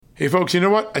Hey folks, you know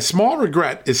what? A small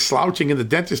regret is slouching in the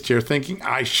dentist chair thinking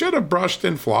I should have brushed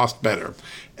and flossed better.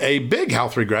 A big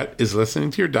health regret is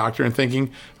listening to your doctor and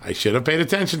thinking I should have paid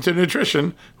attention to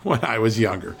nutrition when I was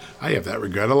younger. I have that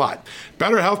regret a lot.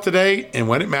 Better health today and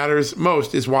when it matters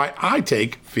most is why I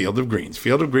take Field of Greens.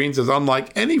 Field of Greens is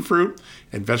unlike any fruit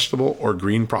and vegetable or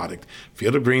green product.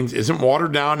 Field of Greens isn't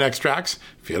watered down extracts.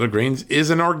 Field of Greens is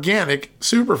an organic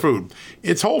superfood.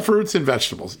 It's whole fruits and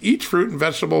vegetables. Each fruit and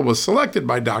vegetable was selected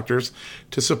by doctors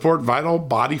to support vital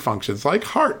body functions like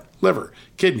heart, liver,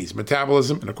 kidneys,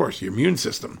 metabolism, and of course, your immune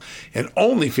system. And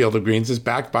only Field of Greens is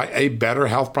backed by a better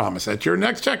health promise. At your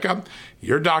next checkup,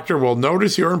 your doctor will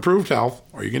notice your improved health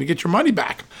or you're going to get your money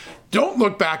back. Don't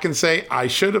look back and say, I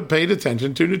should have paid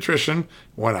attention to nutrition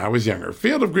when I was younger.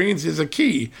 Field of Greens is a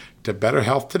key to better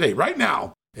health today, right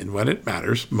now, and when it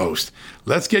matters most.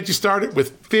 Let's get you started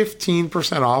with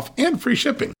 15% off and free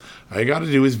shipping. All you got to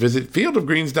do is visit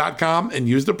fieldofgreens.com and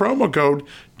use the promo code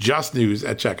JUSTNEWS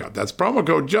at checkout. That's promo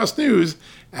code JUSTNEWS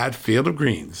at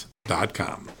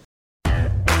fieldofgreens.com.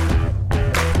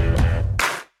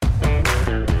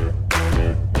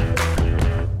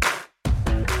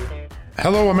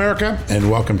 Hello, America,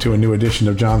 and welcome to a new edition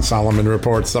of John Solomon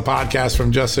Reports, the podcast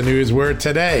from Just the News, where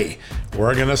today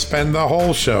we're going to spend the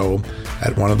whole show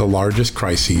at one of the largest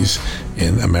crises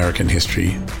in American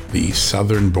history, the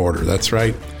southern border. That's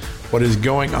right. What is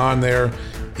going on there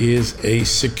is a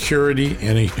security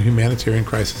and a humanitarian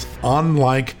crisis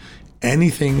unlike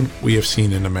anything we have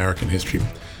seen in American history.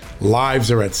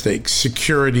 Lives are at stake.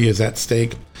 Security is at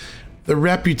stake. The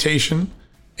reputation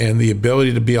and the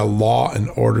ability to be a law and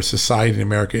order society in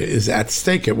America is at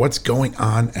stake at what's going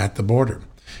on at the border.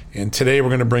 And today we're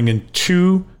going to bring in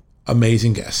two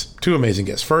amazing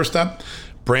guests. First up,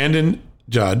 Brandon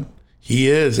Judd. He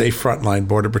is a frontline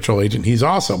Border Patrol agent. He's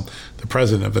also the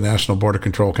president of the National Border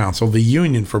Control Council, the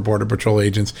union for Border Patrol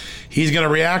agents. He's going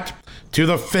to react to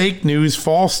the fake news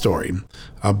false story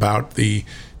about the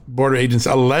border agents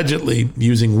allegedly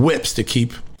using whips to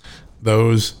keep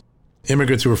those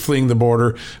immigrants who are fleeing the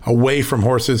border away from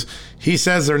horses. He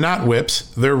says they're not whips,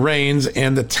 they're reins,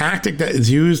 and the tactic that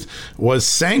is used was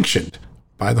sanctioned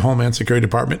by the Homeland Security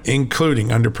Department,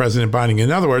 including under President Biden.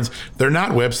 In other words, they're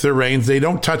not whips, they're reins. They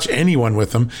don't touch anyone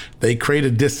with them. They create a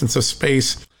distance of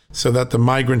space so that the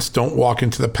migrants don't walk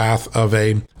into the path of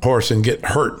a horse and get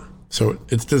hurt. So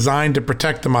it's designed to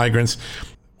protect the migrants.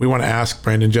 We want to ask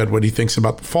Brandon Judd what he thinks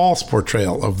about the false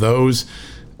portrayal of those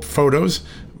photos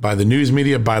by the news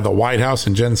media, by the White House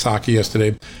and Jen Psaki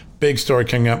yesterday. Big story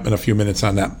coming up in a few minutes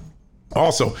on that.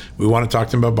 Also, we want to talk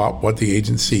to him about what the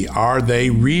agents see. Are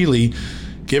they really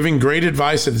giving great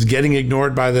advice that is getting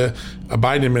ignored by the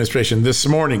Biden administration? This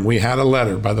morning, we had a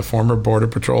letter by the former Border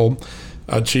Patrol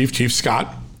Chief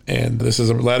Scott. And this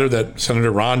is a letter that Senator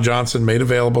Ron Johnson made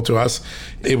available to us.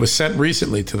 It was sent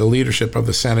recently to the leadership of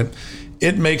the Senate.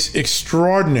 It makes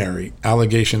extraordinary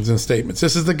allegations and statements.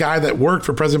 This is the guy that worked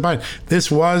for President Biden.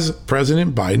 This was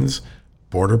President Biden's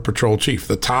Border Patrol chief,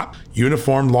 the top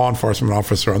uniformed law enforcement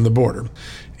officer on the border.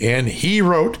 And he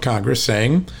wrote Congress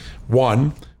saying,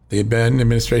 one, the Biden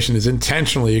administration is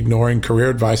intentionally ignoring career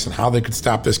advice on how they could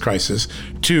stop this crisis.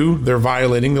 Two, they're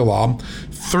violating the law.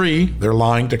 Three, they're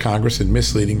lying to Congress and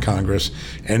misleading Congress.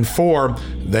 And four,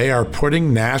 they are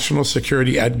putting national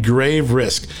security at grave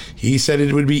risk. He said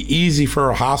it would be easy for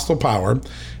a hostile power,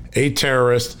 a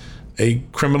terrorist, a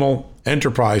criminal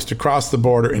enterprise to cross the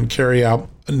border and carry out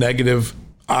a negative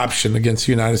option against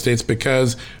the United States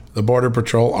because the Border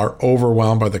Patrol are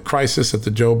overwhelmed by the crisis that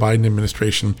the Joe Biden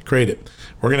administration created.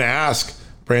 We're going to ask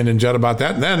Brandon Judd about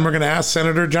that, and then we're going to ask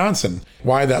Senator Johnson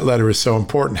why that letter is so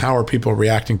important. How are people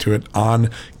reacting to it on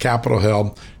Capitol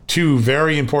Hill? Two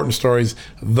very important stories.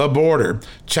 The border.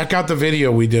 Check out the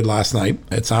video we did last night.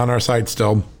 It's on our site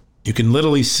still. You can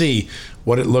literally see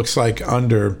what it looks like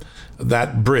under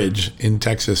that bridge in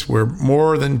Texas, where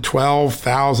more than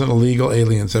 12,000 illegal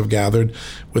aliens have gathered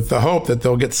with the hope that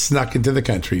they'll get snuck into the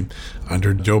country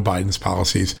under Joe Biden's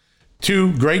policies.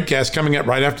 Two great guests coming up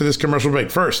right after this commercial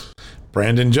break. First,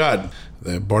 Brandon Judd,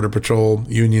 the Border Patrol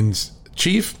Union's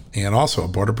chief and also a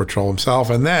Border Patrol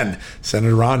himself. And then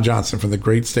Senator Ron Johnson from the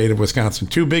great state of Wisconsin.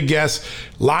 Two big guests,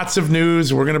 lots of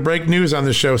news. We're going to break news on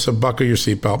the show, so buckle your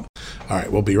seatbelt. All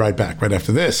right, we'll be right back right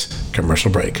after this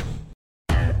commercial break.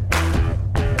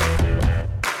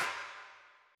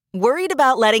 Worried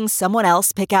about letting someone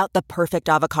else pick out the perfect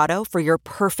avocado for your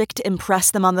perfect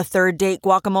impress-them-on-the-third-date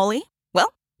guacamole?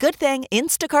 Well, good thing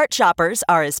Instacart shoppers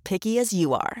are as picky as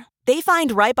you are. They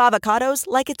find ripe avocados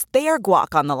like it's their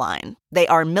guac on the line. They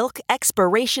are milk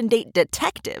expiration date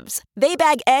detectives. They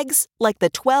bag eggs like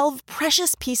the 12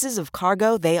 precious pieces of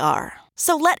cargo they are.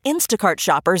 So let Instacart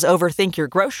shoppers overthink your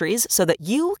groceries so that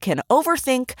you can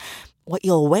overthink what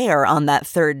you'll wear on that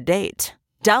third date.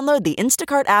 Download the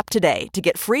Instacart app today to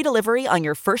get free delivery on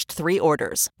your first 3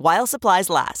 orders, while supplies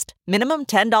last. Minimum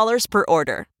 $10 per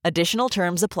order. Additional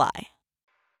terms apply.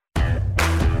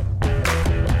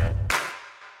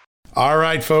 All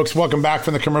right, folks, welcome back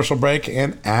from the commercial break.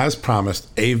 And as promised,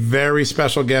 a very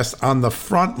special guest on the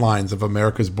front lines of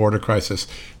America's border crisis.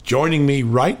 Joining me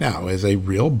right now is a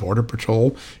real Border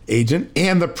Patrol agent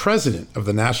and the president of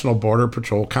the National Border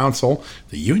Patrol Council,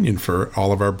 the union for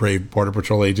all of our brave Border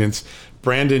Patrol agents,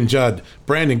 Brandon Judd.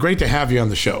 Brandon, great to have you on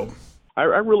the show. I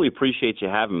really appreciate you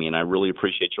having me, and I really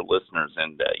appreciate your listeners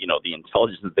and, the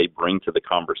intelligence that they bring to the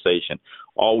conversation.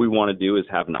 All we want to do is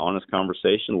have an honest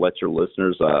conversation, let your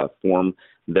listeners form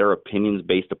their opinions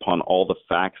based upon all the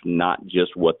facts, not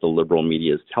just what the liberal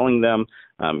media is telling them.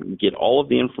 Get all of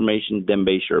the information, then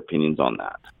base your opinions on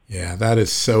that. Yeah, that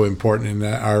is so important, and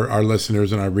our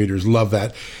listeners and our readers love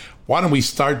that. Why don't we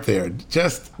start there?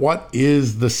 Just what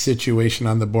is the situation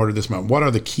on the border this month? What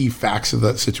are the key facts of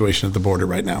the situation at the border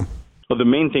right now? Well, the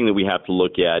main thing that we have to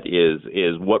look at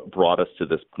is what brought us to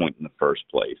this point in the first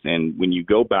place. And when you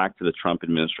go back to the Trump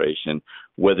administration,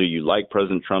 whether you like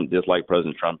President Trump, dislike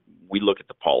President Trump, we look at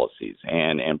the policies.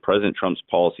 And President Trump's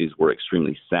policies were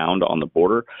extremely sound on the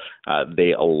border.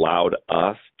 They allowed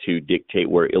us to dictate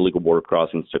where illegal border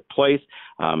crossings took place.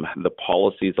 The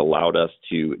policies allowed us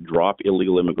to drop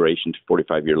illegal immigration to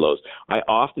 45-year lows. I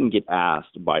often get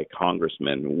asked by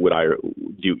congressmen,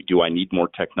 do I need more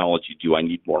technology? Do I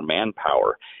need more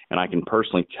manpower? And I can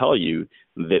personally tell you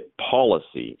that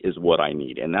policy is what I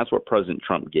need. And that's what President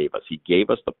Trump gave us. He gave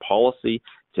us the policy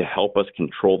to help us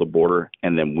control the border,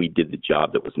 and then we did the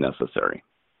job that was necessary.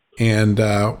 And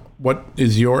what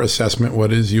is your assessment?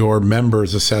 What is your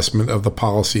members' assessment of the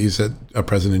policies that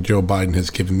President Joe Biden has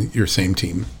given your same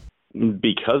team?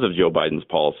 Because of Joe Biden's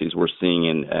policies, we're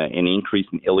seeing an increase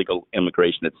in illegal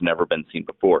immigration that's never been seen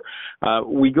before.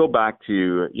 We go back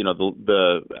to,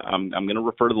 I'm going to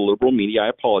refer to the liberal media. I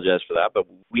apologize for that, but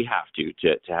we have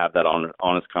to have that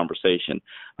honest conversation.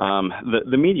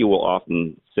 The media will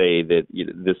often say that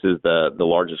this is the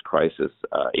largest crisis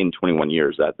in 21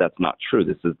 years. That's not true.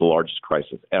 This is the largest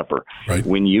crisis ever. Right.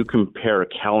 When you compare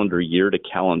calendar year to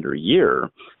calendar year,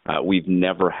 we've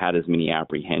never had as many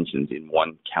apprehensions in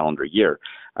one calendar year.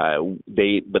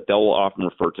 But they'll often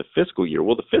refer to fiscal year.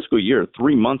 Well, the fiscal year,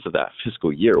 3 months of that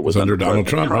fiscal year was under Donald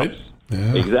Trump, right?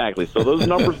 Yeah. Exactly. So those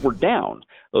numbers were down.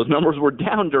 Those numbers were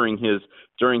down during his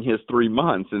 3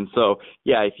 months. And so,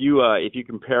 yeah, if you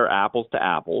compare apples to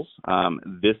apples,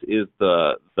 this is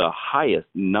the highest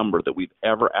number that we've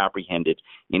ever apprehended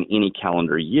in any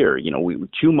calendar year. We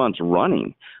 2 months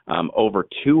running, over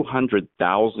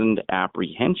 200,000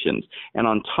 apprehensions. And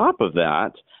on top of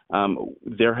that,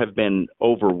 there have been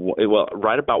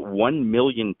right about 1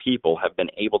 million people have been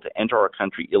able to enter our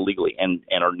country illegally and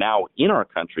are now in our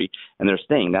country, and they're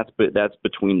staying. That's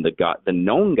between the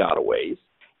known gotaways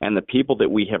and the people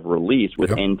that we have released with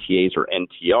NTAs or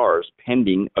NTRs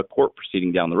pending a court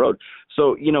proceeding down the road.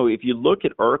 So, if you look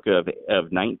at IRCA of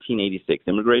 1986,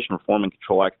 Immigration Reform and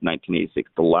Control Act of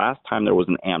 1986, the last time there was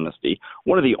an amnesty,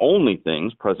 one of the only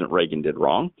things President Reagan did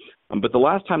wrong, but the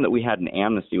last time that we had an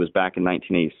amnesty was back in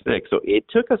 1986. So it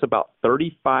took us about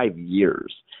 35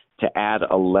 years to add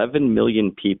 11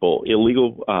 million people,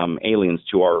 illegal aliens,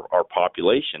 to our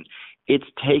population. It's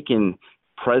taken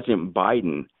President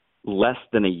Biden less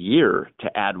than a year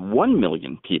to add 1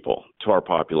 million people to our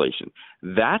population.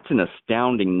 That's an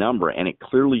astounding number, and it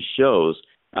clearly shows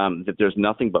that there's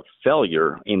nothing but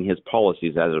failure in his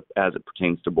policies as it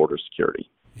pertains to border security.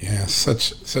 Yeah,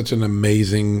 such an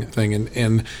amazing thing.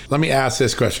 And let me ask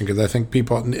this question, because I think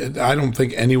I don't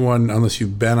think anyone, unless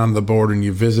you've been on the border and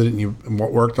you visited and you've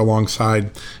worked alongside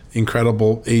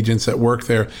incredible agents that work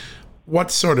there,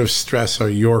 what sort of stress are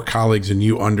your colleagues and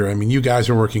you under? I mean, you guys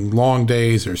are working long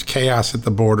days. There's chaos at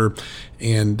the border.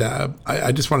 And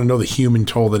I just want to know the human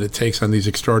toll that it takes on these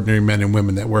extraordinary men and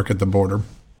women that work at the border.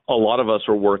 A lot of us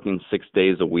are working 6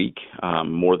 days a week,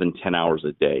 more than 10 hours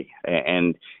a day.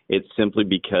 And it's simply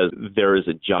because there is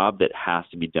a job that has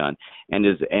to be done. And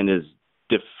as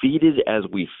defeated as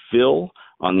we feel,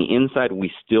 on the inside,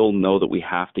 we still know that we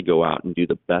have to go out and do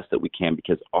the best that we can,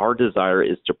 because our desire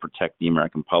is to protect the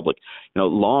American public.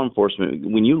 Law enforcement,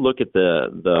 when you look at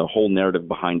the whole narrative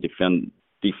behind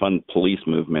defund police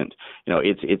movement,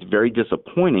 it's very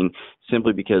disappointing,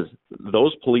 simply because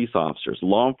those police officers,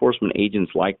 law enforcement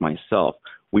agents like myself,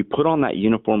 We put on that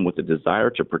uniform with a desire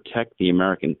to protect the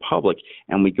American public,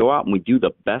 and we go out and we do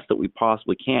the best that we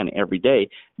possibly can every day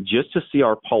just to see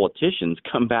our politicians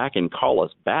come back and call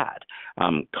us bad,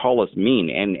 call us mean.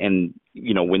 And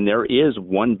when there is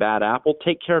one bad apple,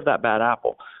 take care of that bad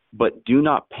apple. But do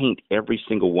not paint every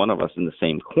single one of us in the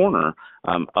same corner.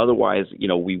 Otherwise,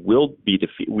 we will be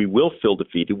we will feel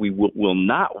defeated. We will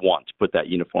not want to put that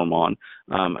uniform on,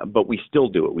 but we still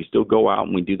do it. We still go out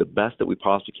and we do the best that we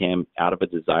possibly can out of a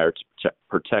desire to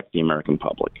protect the American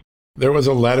public. There was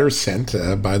a letter sent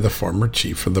by the former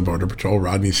chief of the Border Patrol,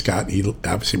 Rodney Scott. He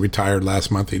obviously retired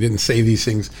last month. He didn't say these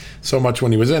things so much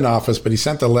when he was in office, but he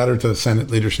sent a letter to the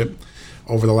Senate leadership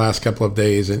over the last couple of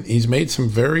days, and he's made some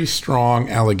very strong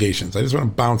allegations. I just want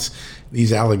to bounce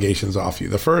these allegations off you.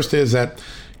 The first is that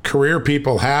career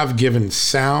people have given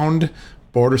sound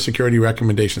border security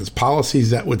recommendations, policies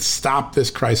that would stop this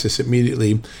crisis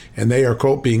immediately, and they are,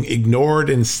 quote, being ignored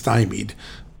and stymied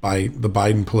by the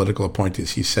Biden political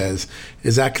appointees, he says.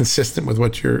 Is that consistent with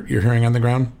what you're hearing on the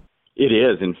ground? It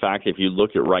is. In fact, if you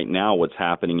look at right now what's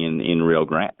happening in Rio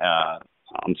Grande,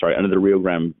 under the Rio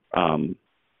Grande,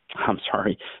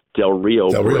 Del Rio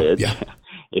Bridge. Yeah.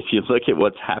 If you look at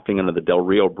what's happening under the Del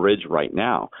Rio Bridge right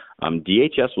now,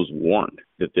 DHS was warned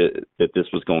that this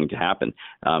was going to happen.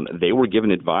 They were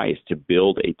given advice to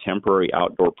build a temporary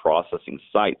outdoor processing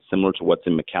site similar to what's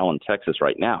in McAllen, Texas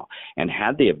right now. And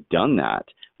had they have done that,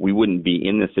 we wouldn't be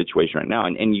in this situation right now.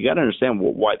 And you got to understand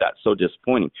why that's so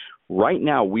disappointing. Right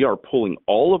now, we are pulling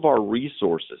all of our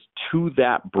resources to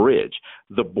that bridge.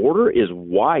 The border is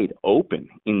wide open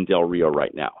in Del Rio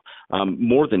right now.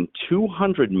 More than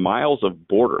 200 miles of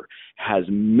border has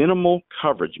minimal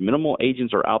coverage. Minimal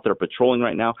agents are out there patrolling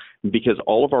right now because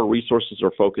all of our resources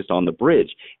are focused on the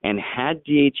bridge. And had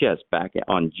DHS back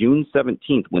on June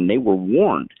 17th, when they were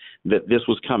warned that this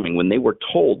was coming, when they were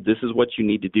told this is what you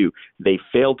need to do, they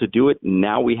failed to do it.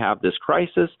 Now we have this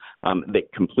crisis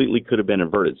that completely could have been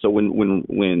averted. So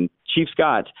when Chief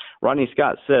Scott, Rodney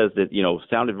Scott, says that,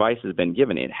 sound advice has been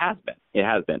given, it has been. It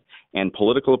has been. And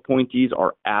political appointees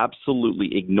are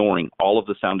absolutely ignoring all of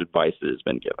the sound advice that has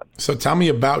been given. So tell me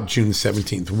about June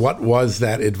 17th. What was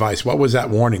that advice? What was that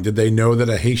warning? Did they know that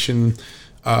a Haitian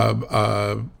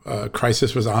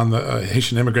crisis was on the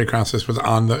Haitian immigrant crisis was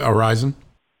on the horizon?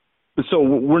 So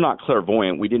we're not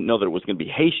clairvoyant. We didn't know that it was going to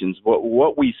be Haitians.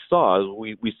 What we saw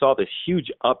is we saw this huge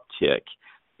uptick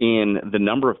in the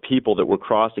number of people that were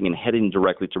crossing and heading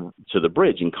directly to the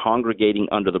bridge and congregating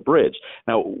under the bridge.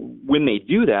 Now, when they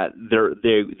do that,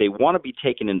 they want to be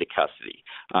taken into custody.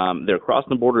 They're crossing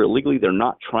the border illegally. They're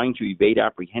not trying to evade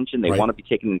apprehension. They want to be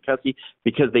taken into custody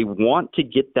because they want to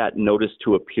get that notice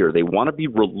to appear. They want to be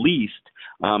released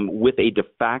with a de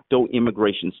facto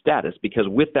immigration status, because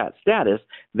with that status,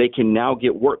 they can now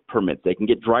get work permits. They can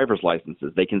get driver's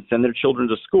licenses. They can send their children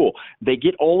to school. They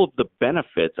get all of the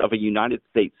benefits of a United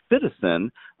States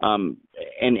citizen,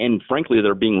 and frankly,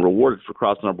 they're being rewarded for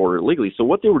crossing our border illegally. So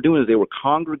what they were doing is they were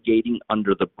congregating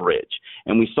under the bridge,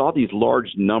 and we saw these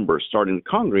large numbers starting to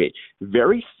congregate,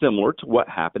 very similar to what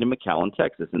happened in McAllen,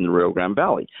 Texas, in the Rio Grande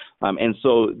Valley. And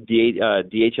so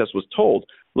DHS was told,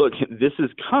 look, this is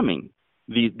coming.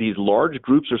 These large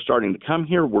groups are starting to come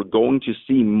here. We're going to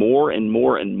see more and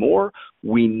more and more.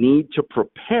 We need to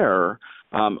prepare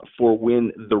for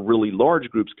when the really large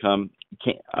groups come,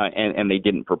 and they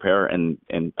didn't prepare. And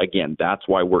again, that's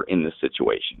why we're in this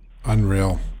situation.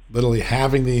 Unreal. Literally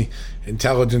having the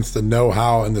intelligence, the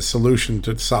know-how, and the solution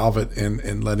to solve it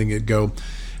and letting it go.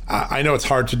 I know it's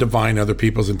hard to divine other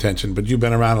people's intention, but you've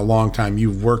been around a long time.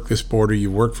 You've worked this border.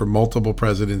 You've worked for multiple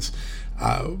presidents.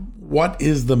 What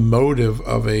is the motive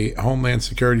of a Homeland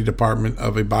Security Department,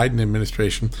 of a Biden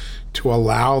administration, to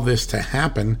allow this to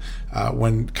happen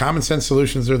when common sense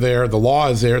solutions are there, the law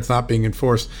is there, it's not being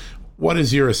enforced? What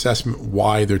is your assessment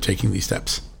why they're taking these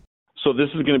steps? So this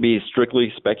is going to be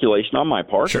strictly speculation on my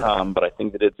part, sure. But I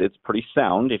think that it's pretty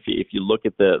sound if you look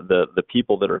at the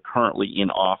people that are currently in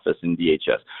office in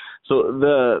DHS.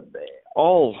 So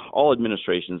all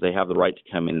administrations, they have the right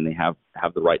to come in and they have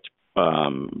the right to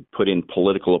put in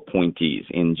political appointees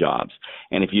in jobs.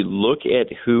 And if you look at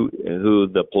who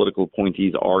the political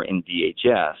appointees are in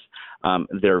DHS,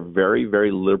 they're very,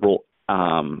 very liberal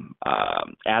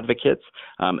advocates.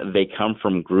 They come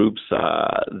from groups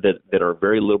that are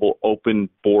very liberal, open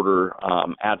border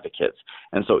advocates.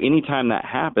 And so anytime that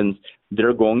happens,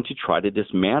 they're going to try to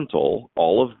dismantle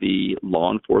all of the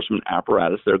law enforcement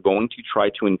apparatus. They're going to try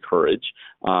to encourage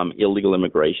illegal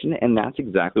immigration, and that's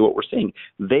exactly what we're seeing.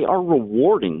 They are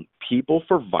rewarding people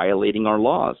for violating our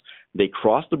laws. They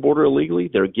cross the border illegally.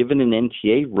 They're given an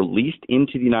NTA, released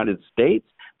into the United States.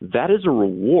 That is a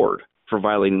reward for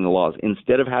violating the laws.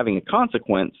 Instead of having a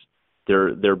consequence,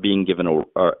 they're being given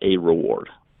a reward.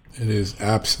 It is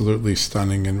absolutely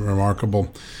stunning and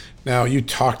remarkable. Now, you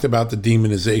talked about the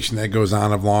demonization that goes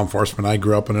on of law enforcement. I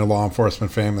grew up in a law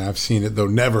enforcement family. I've seen it, though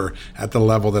never at the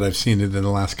level that I've seen it in the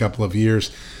last couple of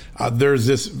years. There's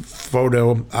this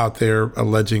photo out there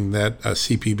alleging that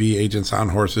CPB agents on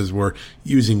horses were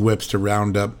using whips to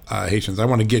round up Haitians. I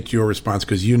want to get your response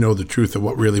because you know the truth of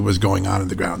what really was going on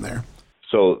the ground there.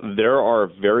 So there are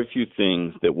very few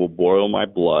things that will boil my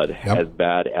blood as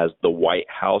bad as the White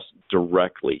House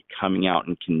directly coming out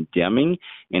and condemning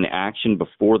an action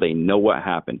before they know what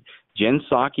happened. Jen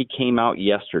Psaki came out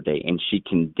yesterday and she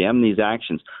condemned these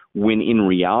actions when in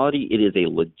reality it is a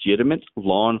legitimate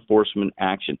law enforcement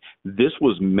action. This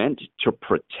was meant to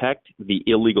protect the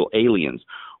illegal aliens.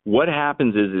 What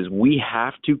happens is we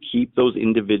have to keep those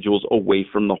individuals away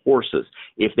from the horses.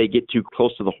 If they get too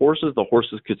close to the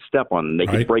horses could step on them. They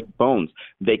could break bones.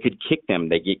 They could kick them.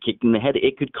 They get kicked in the head.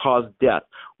 It could cause death.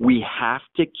 We have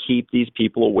to keep these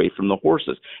people away from the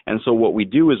horses. And so what we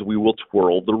do is we will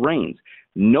twirl the reins.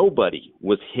 Nobody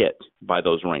was hit by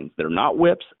those reins. They're not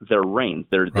whips. They're reins.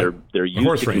 They're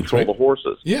used to control the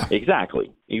horses. Yeah,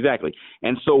 exactly.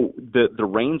 And so the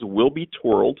reins will be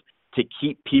twirled to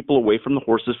keep people away from the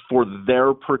horses for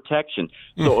their protection.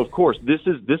 So, of course, this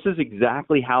is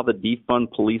exactly how the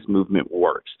defund police movement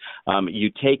works.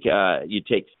 You take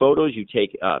photos, you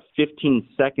take a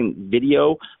 15-second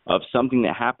video of something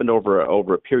that happened over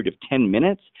a period of 10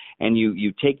 minutes, and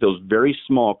you take those very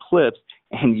small clips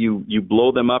and you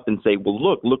blow them up and say,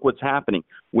 well, look what's happening.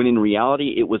 When in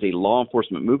reality, it was a law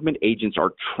enforcement movement. Agents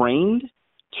are trained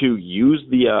to use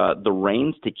the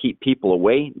reins to keep people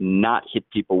away, not hit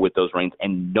people with those reins,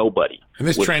 and nobody. And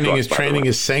this training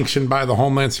is sanctioned by the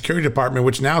Homeland Security Department,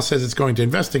 which now says it's going to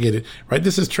investigate it, right?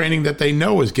 This is training that they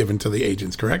know is given to the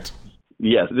agents, correct?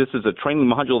 Yes, this is a training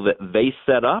module that they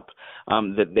set up,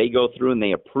 that they go through and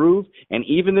they approve. And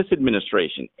even this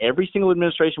administration, every single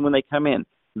administration when they come in,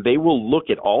 they will look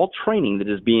at all training that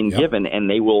is being given, and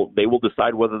they will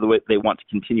decide whether they want to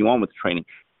continue on with the training.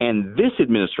 And this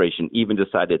administration even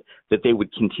decided that they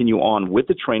would continue on with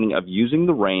the training of using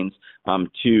the reins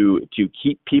to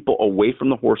keep people away from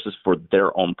the horses for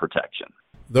their own protection.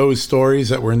 Those stories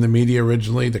that were in the media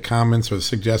originally, the comments or the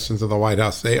suggestions of the White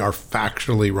House, they are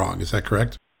factually wrong. Is that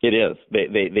correct? It is.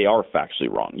 They are factually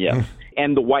wrong, yes.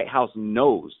 And the White House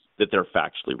knows that they're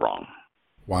factually wrong.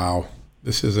 Wow.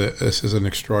 This is an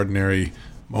extraordinary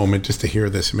moment just to hear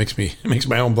this. It makes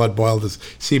my own blood boil to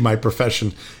see my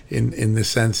profession in this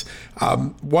sense.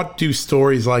 What do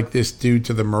stories like this do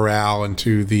to the morale and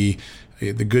to the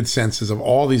good senses of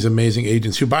all these amazing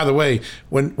agents who, by the way,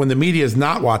 when the media is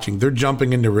not watching, they're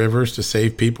jumping into rivers to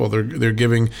save people. They're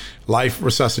giving life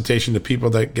resuscitation to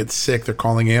people that get sick. They're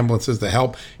calling ambulances to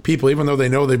help people, even though they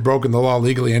know they've broken the law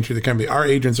legally entering the country. Our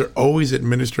agents are always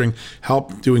administering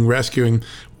help, doing rescuing.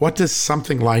 What does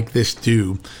something like this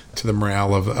do to the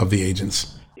morale of the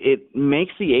agents? It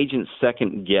makes the agents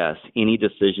second guess any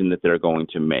decision that they're going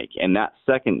to make. And that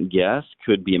second guess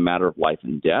could be a matter of life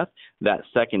and death. That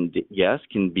second guess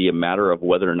can be a matter of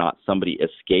whether or not somebody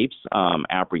escapes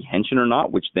apprehension or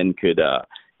not, which then could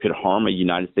harm a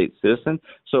United States citizen.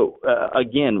 So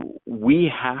again,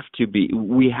 we have to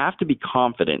be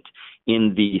confident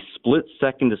in the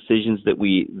split-second decisions that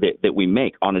we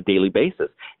make on a daily basis.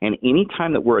 And any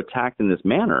time that we're attacked in this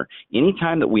manner, any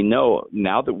time that we know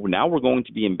now we're going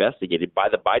to be investigated by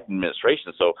the Biden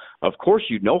administration. So of course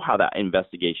you know how that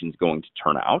investigation is going to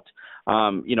turn out.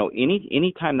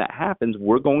 Any time that happens,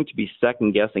 we're going to be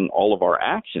second guessing all of our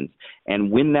actions.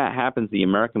 And when that happens, the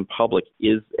American public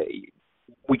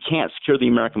we can't secure the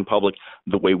American public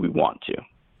the way we want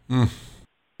to.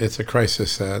 It's a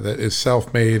crisis that is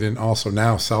self-made and also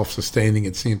now self-sustaining.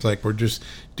 It seems like we're just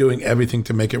doing everything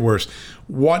to make it worse.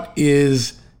 What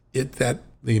is it that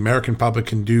the American public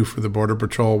can do for the Border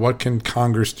Patrol? What can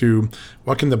Congress do?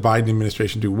 What can the Biden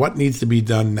administration do? What needs to be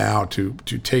done now to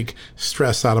take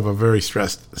stress out of a very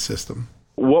stressed system?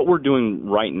 What we're doing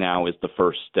right now is the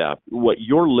first step. What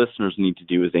your listeners need to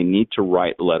do is they need to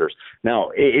write letters.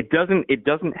 Now, it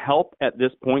doesn't help at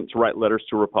this point to write letters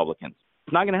to Republicans.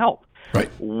 It's not going to help. Right.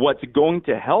 What's going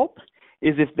to help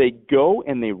is if they go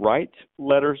and they write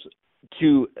letters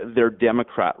to their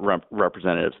Democrat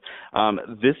representatives.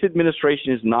 This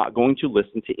administration is not going to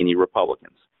listen to any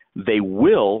Republicans. They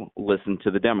will listen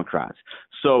to the Democrats.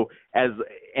 So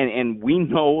and we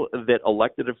know that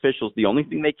elected officials, the only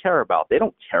thing they care about, they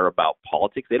don't care about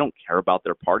politics. They don't care about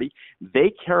their party.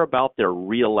 They care about their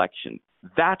reelection.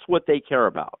 That's what they care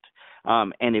about.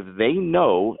 And if they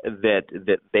know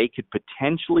that they could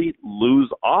potentially lose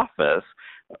office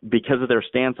because of their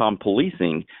stance on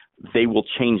policing, they will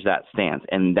change that stance.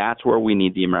 And that's where we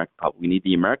need the American public. We need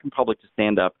the American public to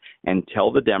stand up and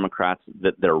tell the Democrats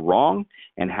that they're wrong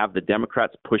and have the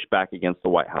Democrats push back against the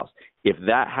White House. If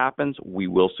that happens, we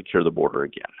will secure the border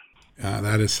again.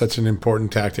 That is such an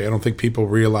important tactic. I don't think people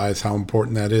realize how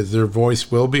important that is. Their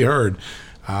voice will be heard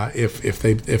if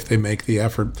they make the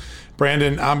effort.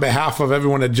 Brandon, on behalf of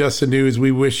everyone at Just the News,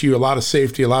 we wish you a lot of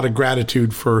safety, a lot of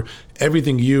gratitude for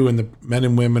everything you and the men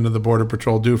and women of the Border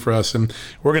Patrol do for us. And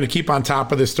we're going to keep on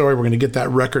top of this story. We're going to get that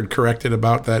record corrected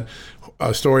about that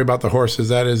story about the horses.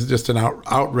 That is just an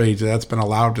outrage that's been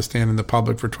allowed to stand in the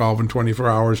public for 12 and 24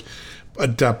 hours.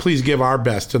 But please give our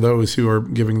best to those who are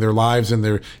giving their lives and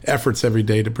their efforts every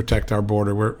day to protect our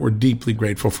border. We're deeply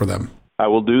grateful for them. I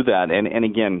will do that. And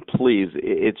again, please,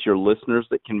 it's your listeners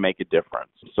that can make a difference.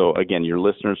 So again, your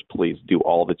listeners, please do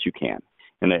all that you can.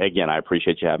 And again, I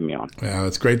appreciate you having me on. Well,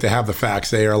 it's great to have the facts.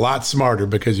 They are a lot smarter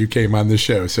because you came on the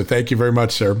show. So thank you very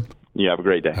much, sir. You have a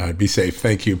great day. Be safe.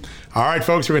 Thank you. All right,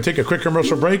 folks, we're going to take a quick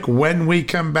commercial break. When we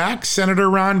come back, Senator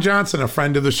Ron Johnson, a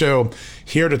friend of the show,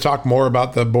 here to talk more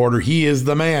about the border. He is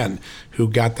the man who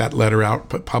got that letter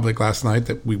out public last night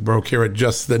that we broke here at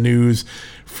Just the News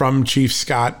from Chief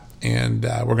Scott. And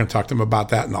we're going to talk to him about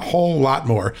that and a whole lot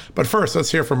more. But first,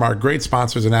 let's hear from our great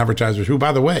sponsors and advertisers who,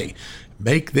 by the way,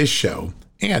 make this show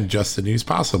and Just the News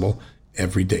possible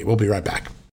every day. We'll be right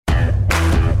back.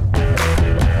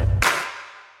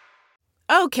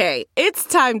 Okay, it's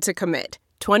time to commit.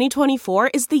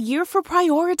 2024 is the year for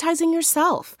prioritizing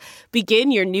yourself.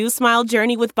 Begin your new smile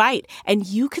journey with Byte, and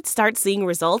you could start seeing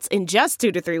results in just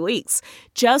 2 to 3 weeks.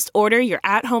 Just order your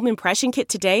at-home impression kit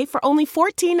today for only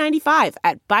 $14.95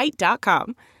 at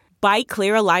Byte.com. Byte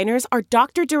Clear aligners are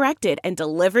doctor-directed and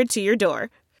delivered to your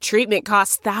door. Treatment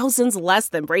costs thousands less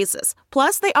than braces.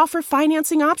 Plus, they offer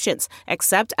financing options,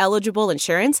 accept eligible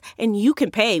insurance, and you can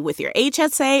pay with your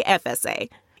HSA FSA.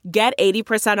 Get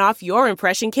 80% off your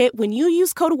impression kit when you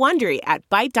use code WONDERY at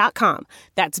Byte.com.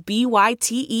 That's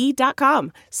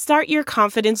BYTE.com. Start your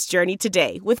confidence journey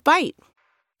today with Byte.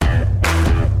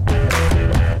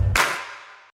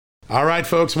 All right,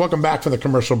 folks, welcome back from the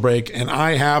commercial break. And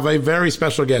I have a very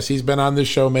special guest. He's been on this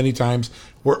show many times.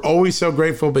 We're always so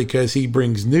grateful because he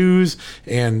brings news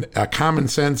and common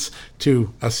sense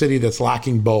to a city that's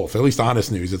lacking both, at least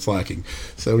honest news it's lacking.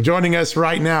 So joining us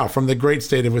right now from the great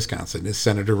state of Wisconsin is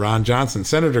Senator Ron Johnson.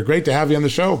 Senator, great to have you on the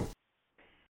show.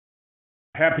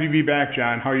 Happy to be back,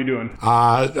 John. How are you doing?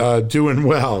 Doing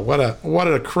well. What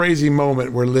a crazy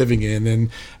moment we're living in.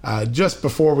 And just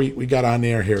before we got on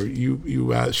air here,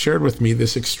 you shared with me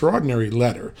this extraordinary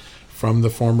letter from the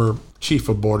former chief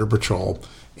of Border Patrol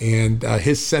and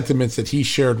his sentiments that he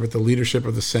shared with the leadership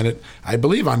of the Senate, I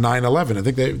believe on 9/11. I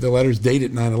think the letter's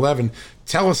dated 9/11.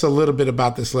 Tell us a little bit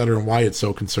about this letter and why it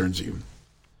so concerns you.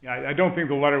 Yeah, I don't think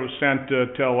the letter was sent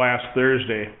till last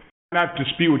Thursday. Not to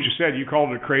dispute what you said, you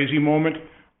called it a crazy moment.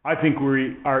 I think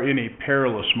we are in a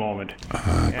perilous moment.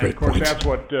 And of course, that's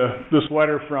what this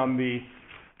letter from the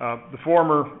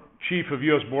former chief of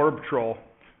U.S. Border Patrol,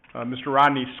 Mr.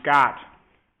 Rodney Scott,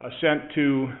 sent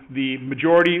to the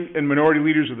majority and minority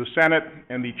leaders of the Senate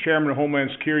and the chairman of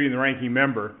Homeland Security and the ranking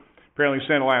member. Apparently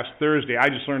sent it last Thursday. I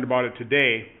just learned about it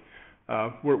today.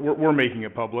 We're making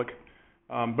it public.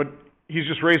 But he's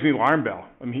just raising the alarm bell.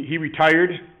 I mean, he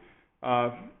retired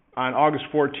on August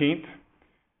 14th,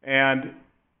 and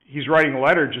he's writing a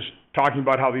letter just talking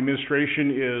about how the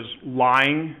administration is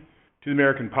lying to the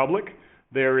American public.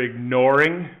 They're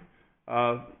ignoring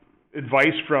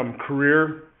advice from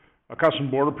career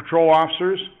Customs Border Patrol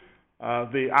officers.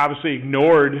 They obviously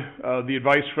ignored the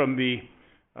advice from the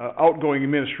outgoing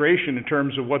administration in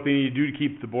terms of what they need to do to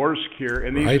keep the border secure,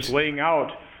 and he's just laying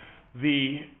out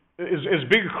as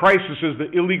big a crisis as the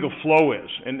illegal flow is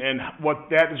and what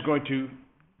that is going to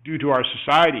do to our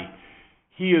society.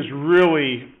 He is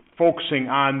really focusing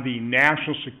on the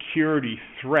national security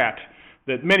threat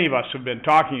that many of us have been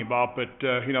talking about, but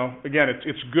again,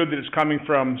 it's good that it's coming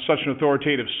from such an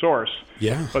authoritative source.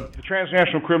 Yeah. But the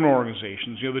transnational criminal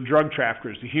organizations, the drug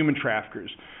traffickers, the human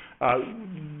traffickers,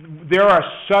 there are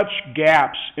such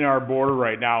gaps in our border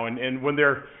right now, and when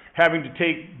they're having to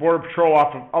take Border Patrol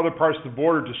off of other parts of the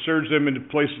border to surge them into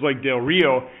places like Del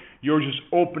Rio, you're just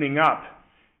opening up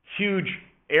huge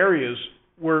areas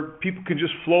where people can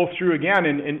just flow through again.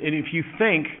 And if you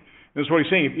think, this is what he's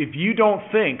saying, if you don't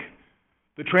think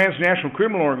the transnational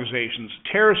criminal organizations,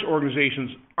 terrorist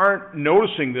organizations aren't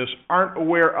noticing this, aren't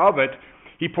aware of it,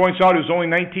 he points out it was only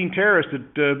 19 terrorists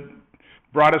that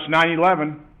brought us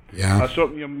 9/11. Yeah. So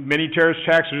many terrorist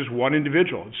attacks are just one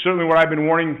individual. It's certainly what I've been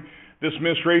warning this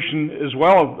administration as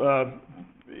well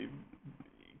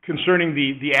concerning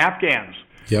the Afghans.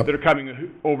 that are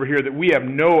coming over here that we have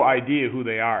no idea who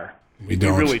they are. We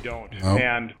really don't. Nope.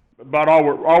 And about all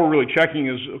we're really checking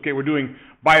is, okay, we're doing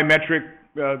biometric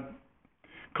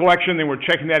collection, then we're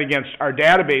checking that against our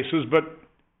databases. But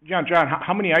John,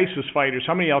 how many ISIS fighters,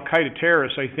 how many Al-Qaeda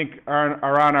terrorists, I think,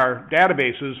 are on our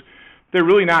databases? They're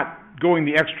really not going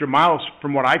the extra miles,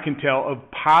 from what I can tell, of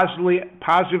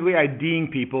positively IDing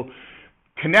people,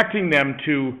 connecting them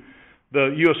to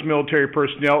the U.S. military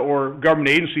personnel or government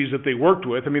agencies that they worked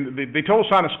with. I mean, they told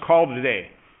us on this call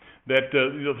today that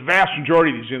the vast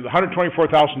majority of these, the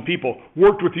 124,000 people,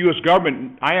 worked with the U.S.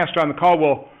 government. I asked on the call,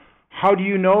 well, how do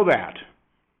you know that?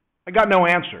 I got no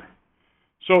answer.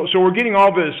 So we're getting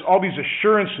all these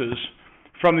assurances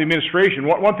from the administration.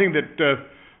 One thing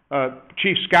that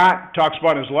Chief Scott talks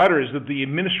about in his letter is that the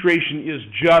administration is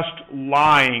just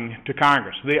lying to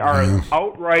Congress. They are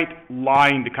outright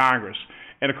lying to Congress.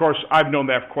 And of course, I've known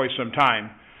that for quite some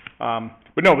time.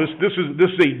 But no, this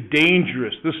is a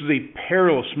dangerous, this is a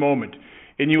perilous moment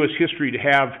in U.S. history to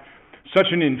have such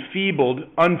an enfeebled,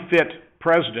 unfit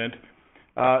president.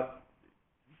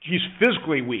 He's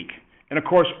physically weak. And of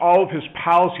course, all of his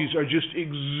policies are just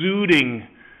exuding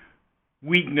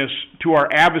weakness to our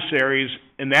adversaries,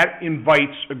 and that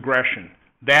invites aggression.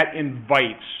 That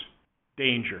invites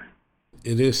danger.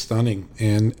 It is stunning.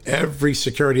 And every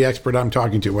security expert I'm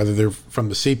talking to, whether they're from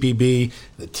the CPB,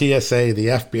 the TSA, the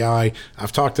FBI,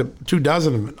 I've talked to 24 of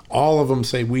them, and all of them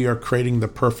say we are creating the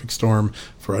perfect storm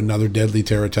for another deadly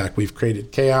terror attack. We've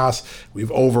created chaos.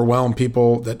 We've overwhelmed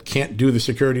people that can't do the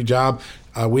security job.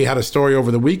 We had a story over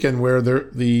the weekend where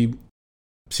the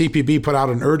CPB put out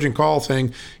an urgent call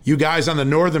saying, you guys on the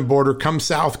northern border, come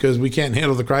south because we can't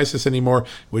handle the crisis anymore,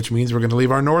 which means we're going to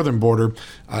leave our northern border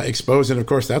exposed. And of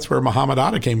course, that's where Muhammad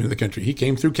Atta came into the country. He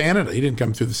came through Canada. He didn't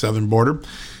come through the southern border.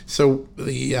 So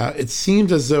it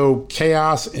seems as though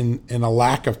chaos and a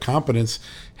lack of competence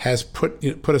has put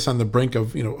us on the brink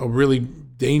of a really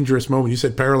dangerous moment. You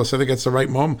said perilous. I think that's the right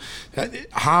moment.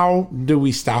 How do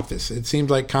we stop this? It seems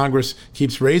like Congress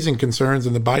keeps raising concerns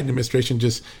and the Biden administration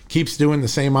just keeps doing the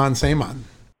same on.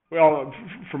 Well,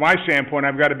 from my standpoint,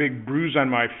 I've got a big bruise on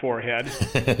my forehead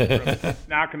from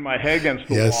knocking my head against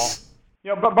the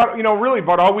wall. But really,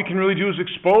 all we can really do is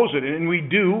expose it, and we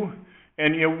do.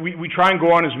 And we try and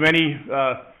go on as many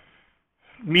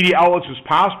media outlets as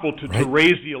possible to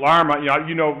raise the alarm.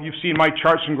 You've seen my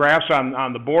charts and graphs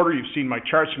on the border. You've seen my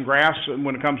charts and graphs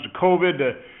when it comes to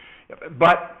COVID.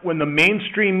 But when the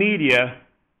mainstream media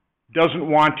doesn't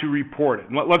want to report it,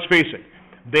 and let's face it,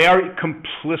 they are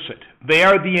complicit. They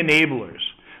are the enablers.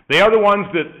 They are the ones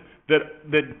that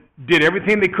did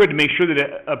everything they could to make sure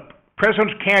that a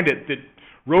presidential candidate that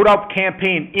wrote out the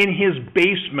campaign in his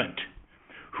basement,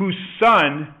 whose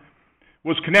son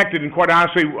was connected, and quite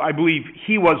honestly, I believe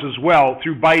he was as well,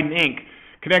 through Biden Inc.,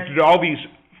 connected to all these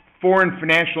foreign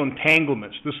financial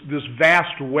entanglements, this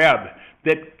vast web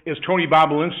that, as Tony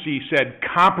Bobulinski said,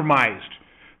 compromised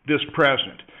this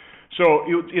president. So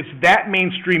it's that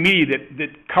mainstream media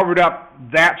that covered up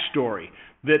that story,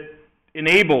 that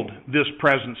enabled this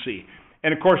presidency.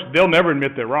 And of course, they'll never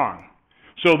admit they're wrong.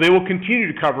 So they will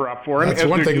continue to cover up for him. That's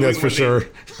one thing that's for sure.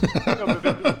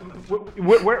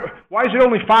 Why is it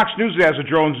only Fox News that has the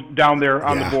drones down there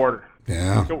on the border?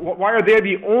 Yeah. So why are they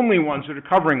the only ones that are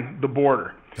covering the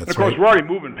border? And of course, we're already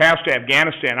moving past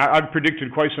Afghanistan. I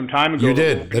predicted quite some time ago. You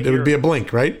did. That it would be a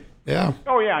blink, right? Yeah.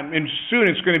 Oh, yeah. And soon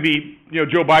it's going to be,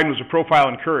 Joe Biden was a profile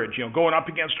in courage, going up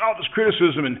against all this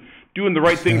criticism and doing the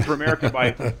right thing for America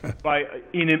by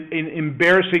in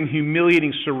embarrassing,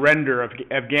 humiliating surrender of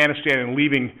Afghanistan and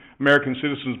leaving American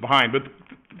citizens behind. But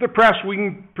the press, we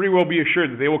can pretty well be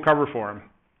assured that they will cover for him.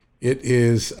 It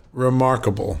is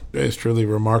remarkable. It is truly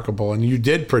remarkable. And you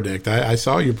did predict, I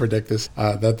saw you predict this,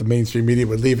 that the mainstream media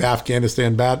would leave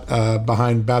Afghanistan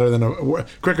behind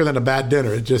quicker than a bad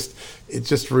dinner. It's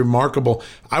just remarkable.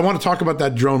 I want to talk about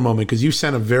that drone moment because you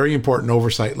sent a very important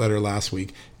oversight letter last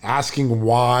week asking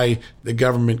why the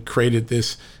government created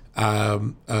this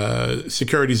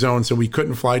security zone so we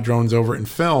couldn't fly drones over and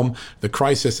film the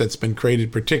crisis that's been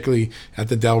created, particularly at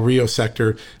the Del Rio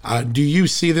sector. Do you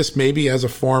see this maybe as a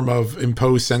form of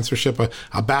imposed censorship,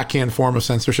 a backhand form of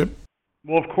censorship?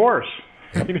 Well, of course.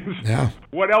 Yep. Yeah.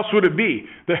 What else would it be?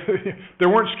 There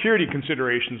weren't security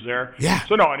considerations there. Yeah.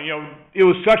 So no, it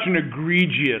was such an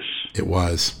egregious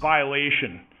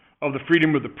violation of the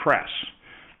freedom of the press.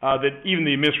 That even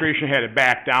the administration had it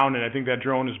back down, and I think that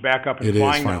drone is back up and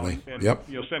flying now.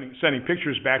 And, sending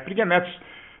pictures back. But again,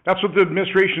 that's what the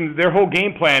administration, their whole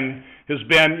game plan has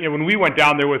been. When we went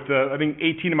down there with, I think,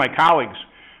 18 of my colleagues,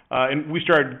 and we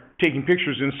started taking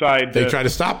pictures inside. They try to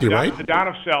stop you, right? The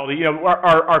Donov cell,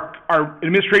 our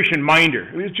administration minder.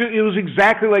 It was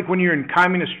exactly like when you're in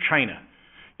communist China.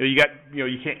 You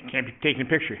can't be taking a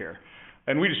picture here.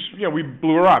 And we just, we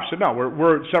blew her off. Said, no,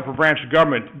 we're a separate branch of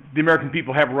government. The American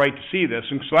people have a right to see this.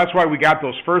 And so that's why we got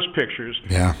those first pictures.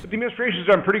 Yeah. But the administration's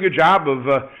done a pretty good job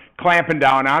of clamping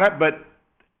down on it. But,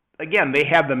 again, they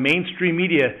have the mainstream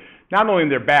media not only in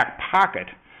their back pocket,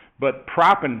 but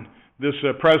propping this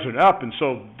president up. And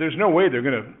so there's no way they're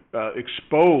going to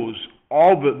expose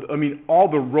all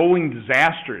the rolling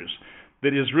disasters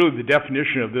that is really the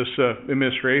definition of this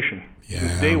administration. Yeah.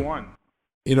 Since day one.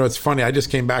 It's funny. I just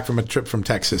came back from a trip from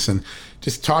Texas and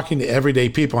just talking to everyday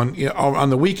people. And on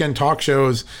the weekend talk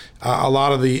shows, a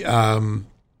lot of the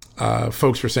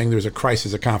folks were saying there's a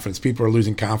crisis of confidence. People are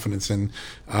losing confidence, and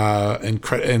Joe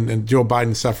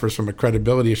Biden suffers from a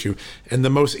credibility issue. And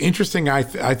the most interesting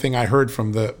thing I heard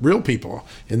from the real people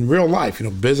in real life,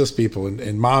 business people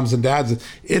and moms and dads,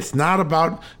 it's not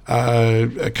about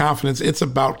confidence. It's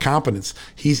about competence.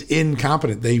 He's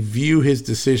incompetent. They view his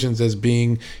decisions as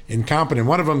being incompetent.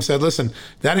 One of them said, listen,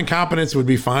 that incompetence would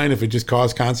be fine if it just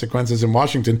caused consequences in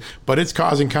Washington, but it's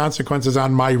causing consequences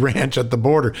on my ranch at the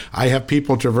border. I have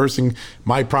people traversing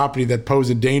my property that pose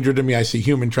a danger to me. I see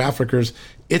human traffickers.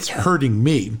 It's hurting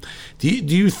me. Do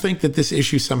you think that this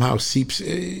issue somehow seeps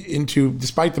into,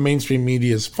 despite the mainstream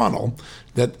media's funnel,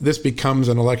 that this becomes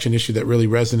an election issue that really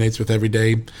resonates with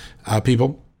everyday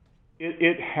people?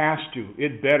 It has to.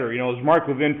 It better. As Mark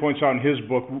Levin points out in his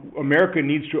book, America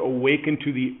needs to awaken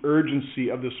to the urgency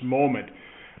of this moment.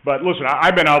 But listen,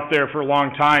 I've been out there for a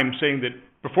long time saying that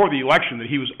before the election that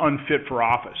he was unfit for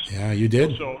office. Yeah, you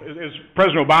did. So as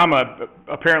President Obama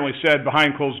apparently said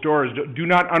behind closed doors, do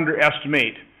not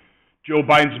underestimate Joe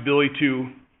Biden's ability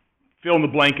to fill in the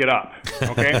blanket up.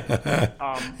 Okay.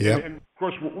 Yep. And of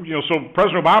course, so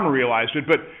President Obama realized it,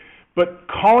 but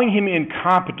calling him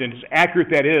incompetent, as accurate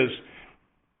that is,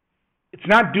 it's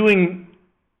not doing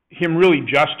him really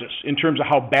justice in terms of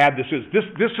how bad this is.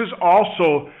 This is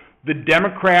also the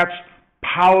Democrats'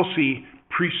 policy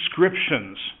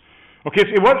prescriptions. Okay,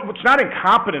 it's not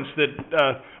incompetence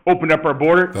that opened up our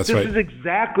border. That's this right. is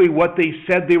exactly what they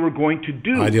said they were going to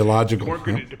do. Ideological. They weren't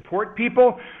going to deport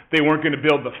people. They weren't going to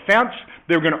build the fence.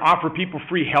 They were going to offer people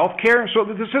free health care. So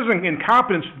this isn't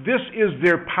incompetence. This is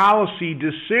their policy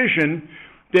decision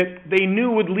that they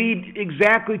knew would lead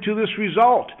exactly to this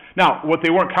result. Now, what they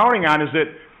weren't counting on is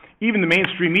that even the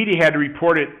mainstream media had to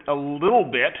report it a little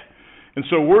bit. And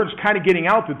so word's kind of getting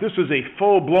out that this is a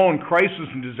full-blown crisis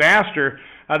and disaster.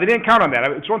 They didn't count on that.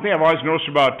 It's one thing I've always noticed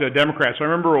about Democrats. I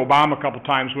remember Obama a couple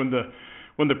times when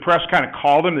the press kind of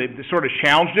called him, they sort of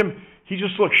challenged him. He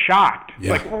just looked shocked.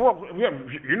 Yeah. Like, well,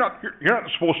 you're not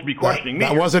supposed to be questioning me.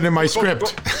 That wasn't in my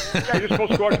script. You're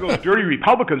supposed to go after those dirty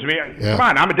Republicans. Come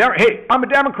on, I'm a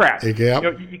Democrat.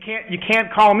 Yep. You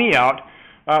can't call me out.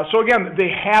 So again, they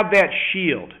have that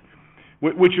shield,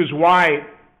 which is why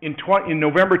in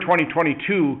November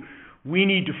 2022, we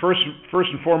need to first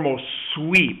and foremost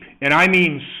sweep, and I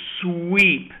mean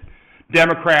sweep,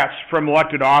 Democrats from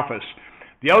elected office.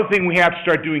 The other thing we have to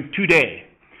start doing today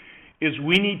is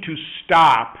we need to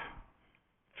stop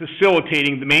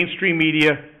facilitating the mainstream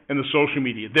media and the social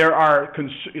media. There are,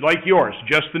 like yours,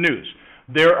 Just the News,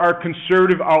 there are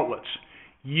conservative outlets.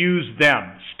 Use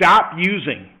them. Stop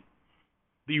using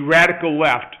the radical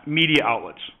left media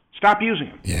outlets. Stop using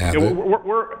them. Yeah,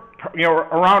 we're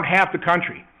around half the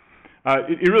country.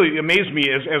 It really amazed me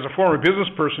as a former business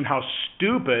person how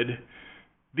stupid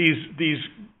these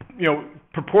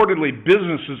purportedly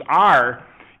businesses are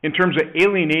in terms of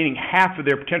alienating half of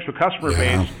their potential customer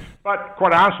base. But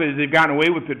quite honestly, they've gotten away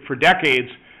with it for decades.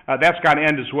 That's got to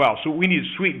end as well. So we need to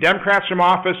sweep Democrats from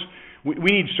office. We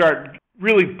need to start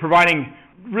really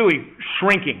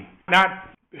shrinking, not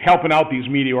helping out these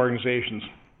media organizations.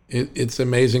 It's an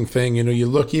amazing thing. You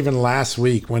look even last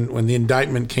week when the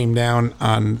indictment came down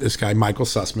on this guy, Michael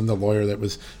Sussman, the lawyer that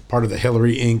was part of the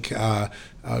Hillary Inc.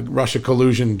 Russia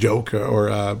collusion joke or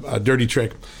a dirty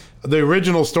trick. The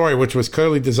original story, which was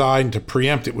clearly designed to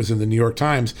preempt it, was in the New York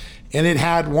Times, and it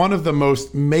had one of the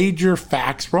most major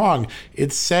facts wrong.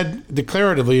 It said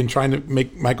declaratively, in trying to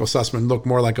make Michael Sussman look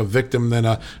more like a victim than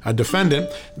a defendant,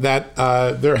 that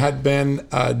there had been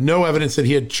no evidence that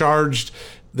he had charged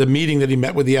the meeting that he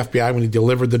met with the FBI when he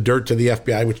delivered the dirt to the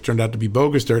FBI, which turned out to be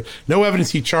bogus dirt. No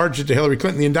evidence he charged it to Hillary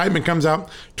Clinton. The indictment comes out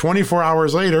 24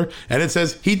 hours later, and it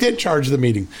says he did charge the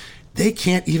meeting. They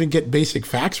can't even get basic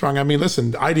facts wrong. I mean,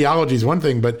 listen, ideology is one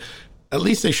thing, but at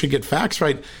least they should get facts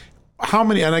right. How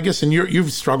many, and I guess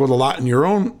you've struggled a lot in your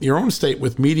own state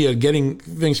with media getting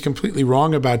things completely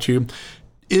wrong about you.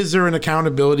 Is there an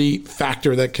accountability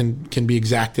factor that can be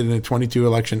exacted in a 22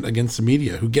 election against the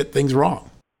media who get things wrong?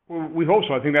 Well, we hope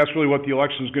so. I think that's really what the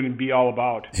election is going to be all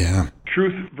about. Yeah.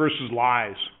 Truth versus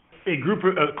lies. A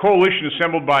coalition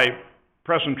assembled by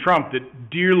President Trump that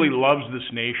dearly loves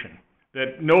this nation,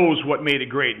 that knows what made it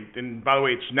great. And by the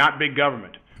way, it's not big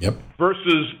government. Yep.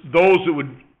 Versus those that would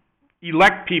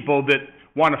elect people that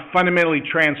want to fundamentally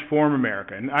transform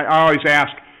America. And I always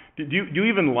ask, do you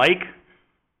even like,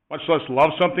 much less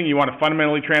love something you want to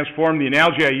fundamentally transform? The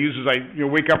analogy I use is I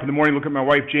wake up in the morning, look at my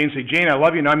wife Jane, say, Jane, I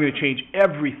love you, and I'm going to change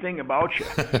everything about you.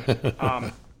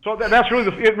 So that's really,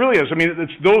 it really is. I mean,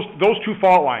 it's those two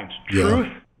fault lines, truth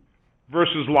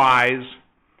versus lies.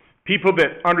 People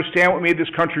that understand what made this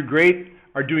country great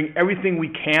are doing everything we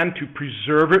can to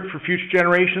preserve it for future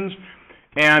generations.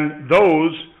 And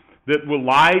those that will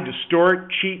lie,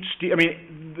 distort, cheat, steal, I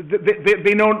mean,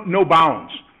 they know no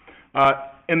bounds.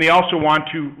 And they also want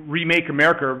to remake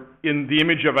America in the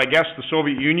image of, I guess, the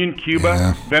Soviet Union,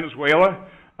 Cuba, Venezuela.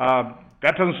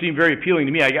 That doesn't seem very appealing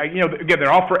to me. Again,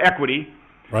 they're all for equity.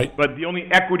 Right. But the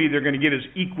only equity they're going to get is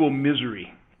equal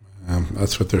misery.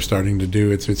 That's what they're starting to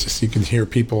do. It's just, you can hear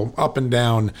people up and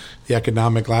down the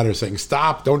economic ladder saying,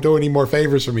 stop, don't do any more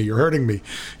favors for me. You're hurting me.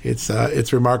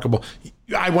 It's remarkable.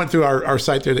 I went through our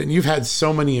site there, and you've had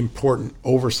so many important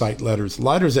oversight letters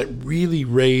that really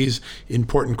raise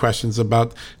important questions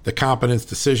about the competence,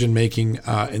 decision-making,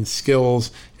 and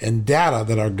skills and data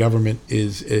that our government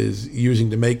is using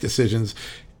to make decisions.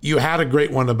 You had a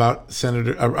great one about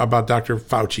Dr.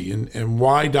 Fauci and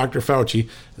why Dr. Fauci,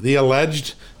 the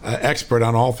alleged expert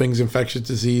on all things infectious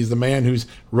disease, the man who's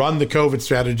run the COVID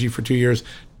strategy for 2 years,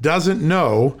 doesn't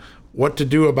know what to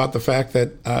do about the fact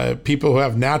that people who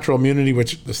have natural immunity,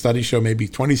 which the studies show may be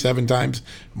 27 times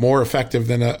more effective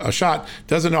than a shot,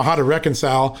 doesn't know how to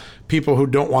reconcile people who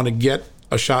don't want to get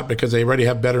a shot because they already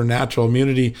have better natural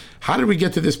immunity. How did we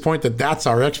get to this point that that's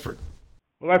our expert?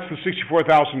 Well, that's the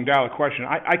 $64,000 question.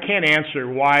 I can't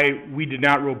answer why we did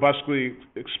not robustly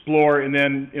explore and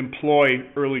then employ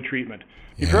early treatment.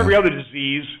 Yeah. For every other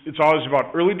disease, it's always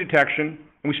about early detection,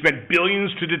 and we spent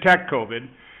billions to detect COVID,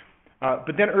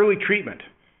 but then early treatment.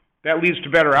 That leads to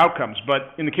better outcomes.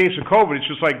 But in the case of COVID, it's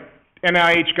just like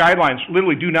NIH guidelines,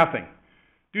 literally do nothing.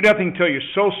 Do nothing until you're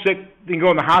so sick you can go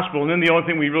in the hospital, and then the only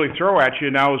thing we really throw at you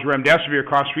now is remdesivir,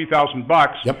 costs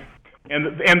 $3,000. Yep. And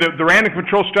the random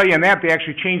control study on that, they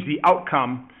actually changed the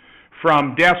outcome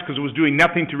from deaths because it was doing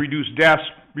nothing to reduce deaths,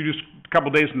 reduce a couple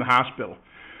days in the hospital.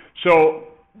 So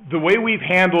the way we've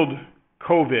handled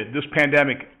COVID, this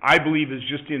pandemic, I believe is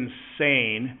just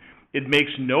insane. It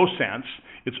makes no sense.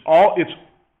 All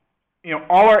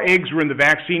our eggs were in the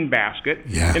vaccine basket.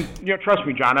 Yeah. And trust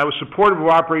me, John, I was supportive of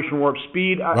Operation Warp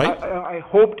Speed. Right. I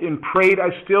hoped and prayed,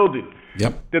 I still do.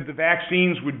 Yep. That the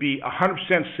vaccines would be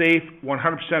 100% safe,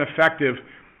 100% effective.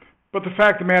 But the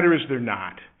fact of the matter is they're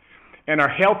not. And our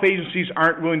health agencies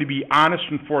aren't willing to be honest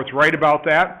and forthright about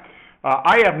that.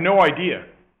 I have no idea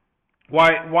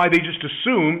why they just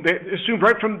assumed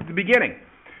right from the beginning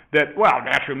that, well,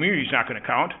 natural immunity is not going to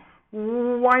count.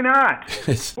 Why not?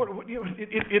 It's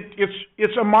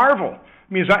a marvel.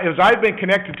 I mean, as I've been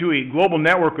connected to a global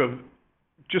network of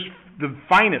just the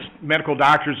finest medical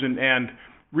doctors and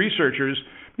researchers,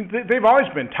 they've always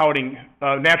been touting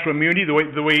natural immunity,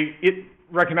 the way it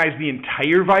recognized the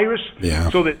entire virus,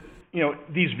 so that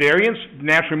these variants,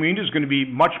 natural immunity is going to be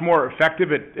much more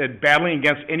effective at battling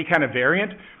against any kind of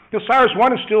variant.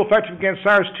 SARS-1 is still effective against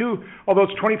SARS-2, although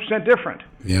it's 20% different.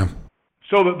 Yeah.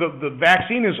 So the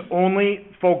vaccine is only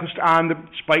focused on the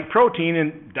spike protein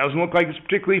and doesn't look like it's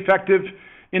particularly effective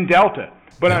in Delta.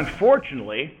 But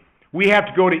unfortunately, we have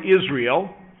to go to Israel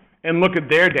and look at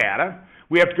their data.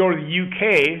 We have to go to the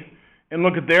UK and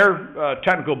look at their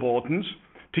technical bulletins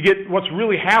to get what's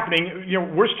really happening.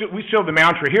 We still have the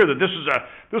mantra here that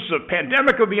this is a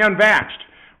pandemic of the unvaxxed.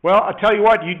 Well, I'll tell you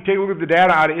what, you take a look at the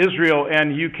data out of Israel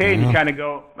and UK and you kind of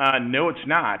go, no, it's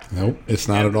not. Nope, it's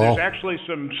not at all. There's actually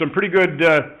some pretty good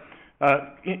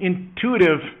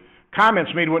intuitive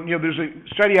comments made. There's a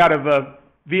study out of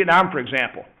Vietnam, for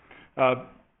example.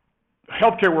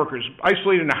 Healthcare workers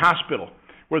isolated in a hospital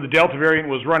where the Delta variant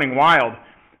was running wild.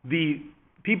 The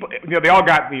people, they all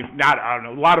got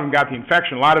a lot of them got the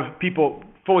infection. A lot of people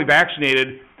fully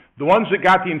vaccinated. The ones that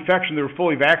got the infection that were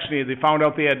fully vaccinated, they found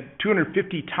out they had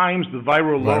 250 times the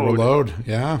viral load.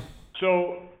 Yeah.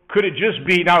 So could it just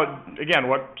be, now, again,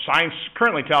 what science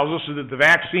currently tells us is that the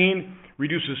vaccine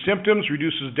reduces symptoms,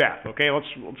 reduces death. Okay, let's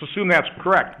assume that's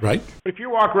correct. Right. But if you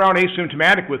walk around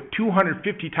asymptomatic with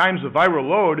 250 times the viral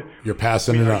load, you're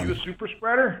passing it on. Are you a super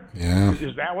spreader? Yeah.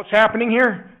 Is that what's happening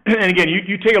here? And again,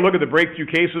 you take a look at the breakthrough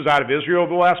cases out of Israel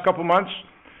over the last couple months.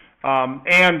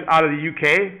 and out of the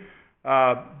UK,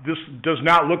 this does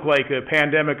not look like a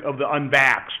pandemic of the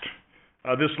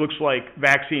unvaxxed. This looks like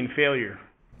vaccine failure.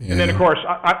 Yeah. And then, of course,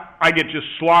 I get just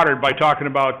slaughtered by talking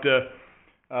about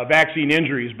vaccine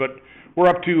injuries, but we're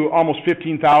up to almost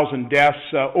 15,000 deaths,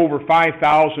 over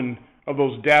 5,000 of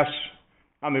those deaths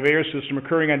on the VAERS system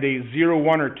occurring on days 0,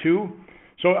 1, or 2.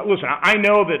 So, listen, I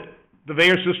know that the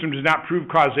VAERS system does not prove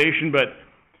causation, but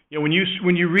when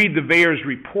you read the VAERS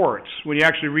reports, when you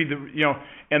actually read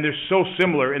and they're so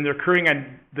similar, and they're occurring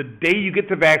on the day you get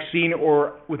the vaccine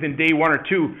or within day 1 or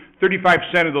 2,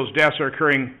 35% of those deaths are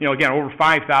occurring, again, over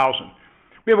 5,000.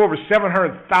 We have over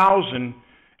 700,000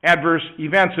 adverse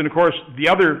events, and of course, the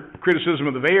other criticism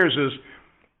of the VAERS is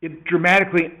it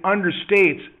dramatically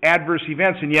understates adverse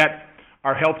events, and yet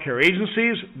our healthcare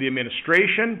agencies, the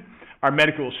administration, our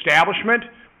medical establishment,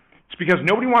 it's because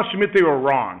nobody wants to admit they were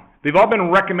wrong. They've all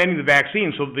been recommending the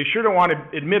vaccine, so they sure don't want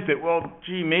to admit that, well,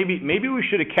 gee, maybe we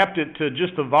should have kept it to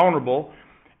just the vulnerable,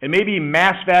 and maybe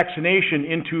mass vaccination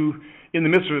in the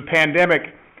midst of a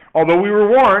pandemic, although we were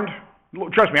warned.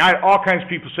 Trust me, I had all kinds of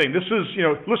people saying, this is,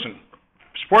 listen,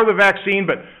 support the vaccine,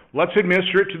 but let's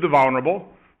administer it to the vulnerable,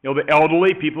 the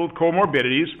elderly, people with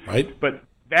comorbidities. Right. But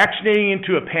vaccinating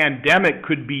into a pandemic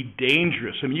could be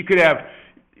dangerous. I mean, you could have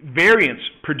variants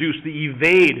produced that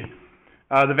evade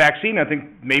the vaccine. I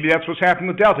think maybe that's what's happening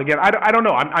with Delta. Again, I don't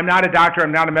know. I'm not a doctor.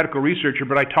 I'm not a medical researcher,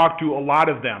 but I talk to a lot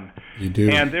of them. You do.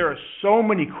 And there are so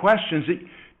many questions that,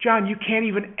 John, you can't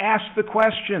even ask the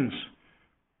questions.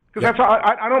 Because that's all,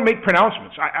 I don't make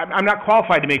pronouncements. I'm not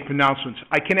qualified to make pronouncements.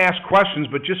 I can ask questions,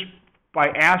 but just by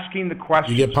asking the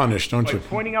questions, you get punished, don't you? By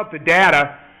pointing out the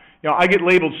data, I get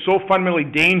labeled so fundamentally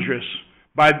dangerous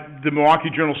by the Milwaukee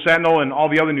Journal Sentinel and all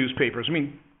the other newspapers. I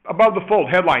mean, above the fold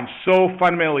headline, so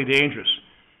fundamentally dangerous.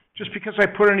 Just because I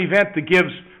put an event that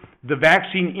gives the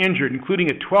vaccine injured,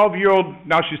 including a 12-year-old,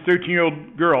 now she's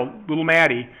 13-year-old girl, little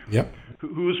Maddie,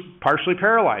 who's partially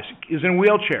paralyzed, is in a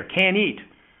wheelchair, can't eat.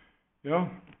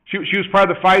 She was part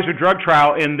of the Pfizer drug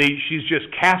trial, and she's just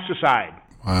cast aside.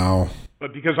 Wow.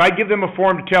 But because I give them a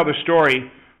forum to tell their story,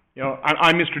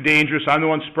 I'm Mr. Dangerous, I'm the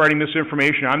one spreading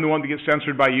misinformation, I'm the one that gets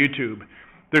censored by YouTube.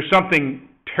 There's something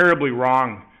terribly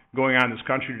wrong going on in this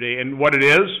country today, and what it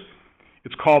is,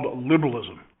 it's called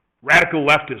liberalism, radical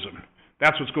leftism.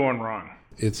 That's what's going wrong.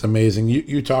 It's amazing.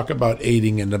 You talk about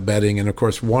aiding and abetting, and of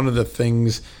course, one of the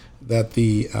things that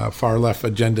the far left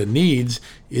agenda needs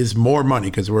is more money,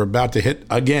 because we're about to hit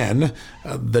again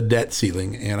the debt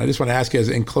ceiling. And I just want to ask you, as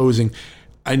in closing,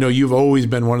 I know you've always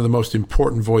been one of the most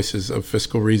important voices of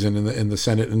fiscal reason in the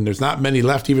Senate, and there's not many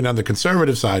left, even on the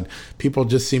conservative side. People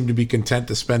just seem to be content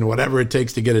to spend whatever it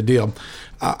takes to get a deal.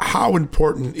 How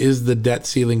important is the debt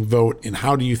ceiling vote, and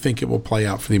how do you think it will play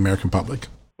out for the American public?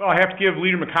 Well, I have to give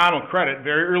Leader McConnell credit.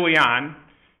 Very early on,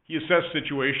 he assessed the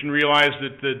situation, realized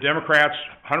that the Democrats,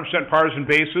 100% partisan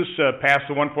basis, passed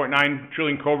the $1.9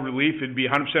 trillion COVID relief. It'd be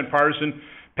 100% partisan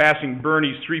passing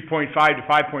Bernie's $3.5 to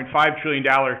 $5.5 trillion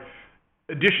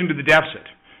addition to the deficit.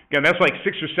 Again, that's like $6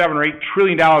 or $7 or $8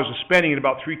 trillion of spending and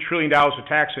about $3 trillion of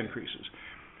tax increases.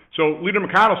 So Leader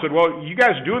McConnell said, well, you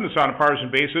guys are doing this on a partisan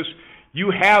basis.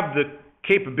 You have the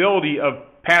capability of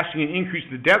passing an increase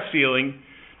in the debt ceiling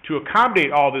to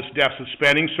accommodate all this deficit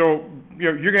spending, so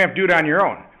you're going to have to do it on your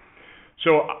own.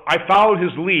 So I followed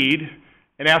his lead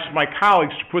and asked my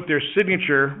colleagues to put their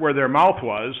signature where their mouth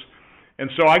was, and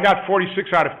so I got 46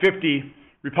 out of 50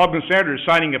 Republican senators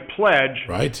signing a pledge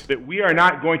that we are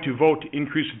not going to vote to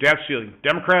increase the debt ceiling.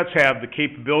 Democrats have the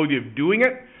capability of doing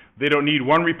it. They don't need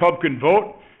one Republican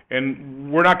vote,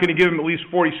 and we're not going to give them at least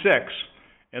 46,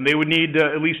 and they would need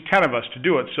at least 10 of us to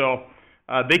do it. So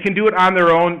they can do it on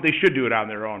their own. They should do it on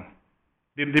their own.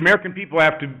 The American people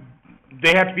have to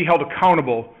be held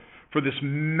accountable for this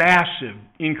massive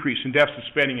increase in deficit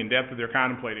spending and debt that they're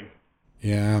contemplating.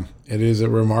 Yeah, it is a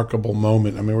remarkable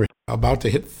moment. I mean, we're about to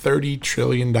hit $30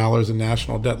 trillion in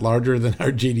national debt, larger than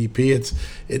our GDP.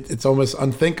 It's almost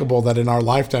unthinkable that in our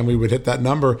lifetime we would hit that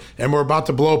number, and we're about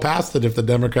to blow past it if the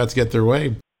Democrats get their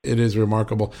way. It is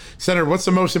remarkable. Senator, what's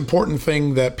the most important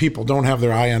thing that people don't have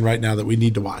their eye on right now that we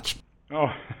need to watch? Oh,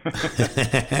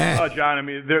 John, I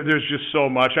mean, there's just so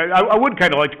much. I would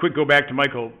kind of like to go back to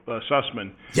Michael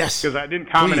Sussman. Yes. Because I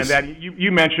didn't comment on that.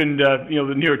 You mentioned, the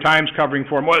New York Times covering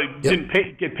for him. Well, he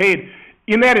didn't get paid.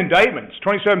 In that indictment, it's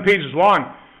 27 pages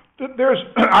long. There's,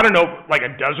 I don't know, like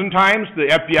a dozen times the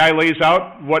FBI lays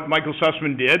out what Michael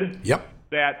Sussman did. Yep.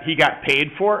 That he got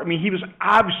paid for. I mean, he was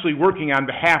obviously working on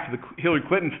behalf of the Hillary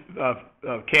Clinton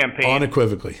campaign.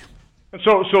 Unequivocally.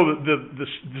 So the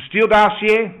Steele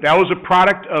dossier, that was a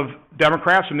product of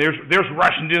Democrats, and there's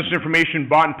Russian disinformation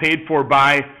bought and paid for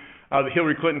by the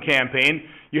Hillary Clinton campaign.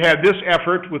 You had this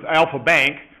effort with Alpha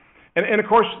Bank, and of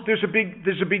course there's a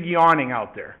big yawning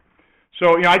out there.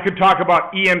 So I could talk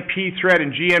about EMP threat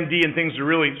and GMD and things to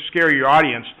really scare your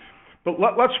audience, but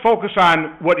let's focus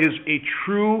on what is a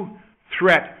true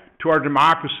threat to our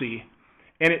democracy,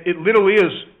 and it literally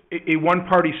is a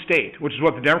one-party state, which is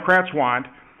what the Democrats want.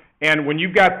 And when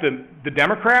you've got the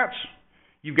Democrats,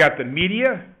 you've got the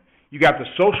media, you got the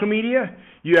social media,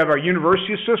 you have our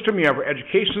university system, you have our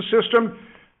education system,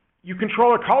 you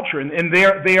control our culture, and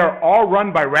they are all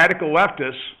run by radical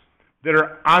leftists that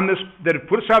have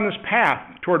put us on this path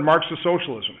toward Marxist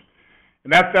socialism.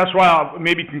 And that's why I'll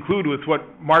maybe conclude with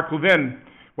what Mark Levin,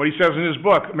 what he says in his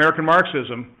book, American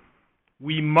Marxism.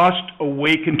 We must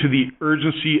awaken to the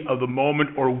urgency of the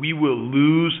moment, or we will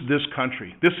lose this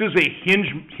country. This is a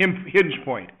hinge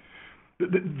point.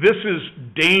 This is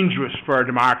dangerous for our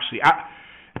democracy.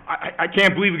 I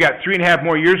can't believe we got 3.5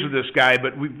 more years with this guy,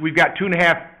 but we've got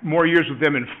 2.5 more years with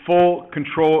them in full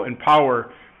control and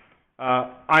power.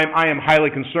 I am highly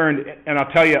concerned, and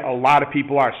I'll tell you, a lot of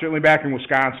people are, certainly back in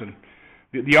Wisconsin.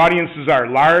 The audiences are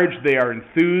large, they are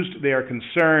enthused, they are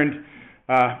concerned.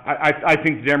 I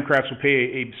think the Democrats will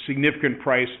pay a significant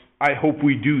price. I hope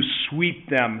we do sweep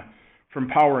them from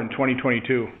power in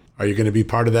 2022. Are you going to be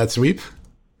part of that sweep?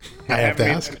 I have to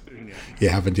ask. You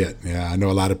haven't yet. Yeah, I know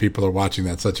a lot of people are watching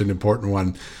that. Such an important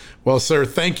one. Well, sir,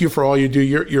 thank you for all you do.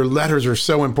 Your letters are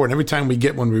so important. Every time we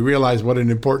get one, we realize what an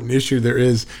important issue there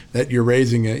is that you're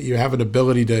raising. You have an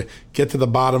ability to get to the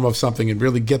bottom of something and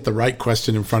really get the right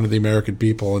question in front of the American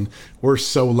people. And we're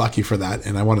so lucky for that.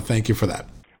 And I want to thank you for that.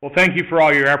 Well, thank you for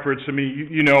all your efforts. I mean,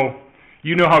 you know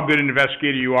how good an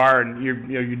investigator you are, and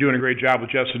you're doing a great job with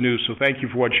Just the News. So thank you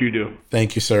for what you do.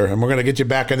 Thank you, sir. And we're going to get you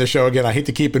back on the show again. I hate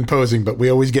to keep imposing, but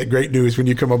we always get great news when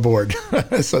you come aboard.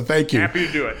 So thank you. Happy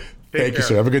to do it. Thank you,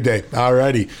 sir. Have a good day. All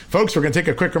righty. Folks, we're going to take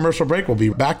a quick commercial break. We'll be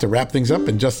back to wrap things up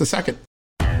in just a second.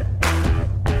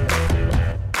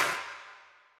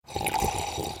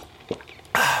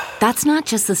 That's not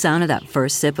just the sound of that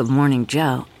first sip of Morning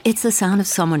Joe. It's the sound of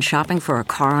someone shopping for a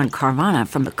car on Carvana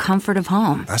from the comfort of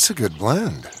home. That's a good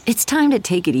blend. It's time to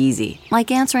take it easy,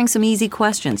 like answering some easy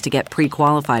questions to get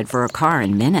pre-qualified for a car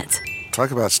in minutes.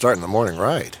 Talk about starting the morning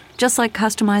right. Just like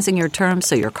customizing your terms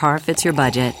so your car fits your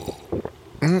budget.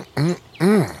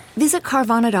 Visit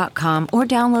Carvana.com or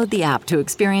download the app to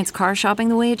experience car shopping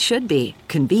the way it should be.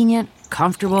 Convenient,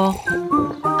 comfortable.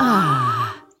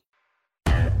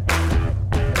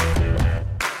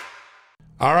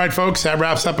 All right, folks, that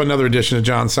wraps up another edition of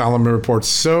John Solomon Reports.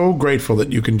 So grateful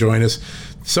that you can join us.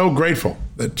 So grateful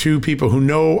that two people who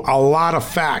know a lot of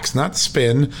facts, not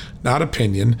spin, not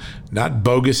opinion, not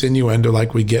bogus innuendo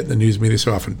like we get in the news media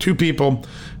so often. Two people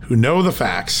who know the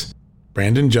facts.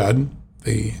 Brandon Judd,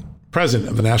 the president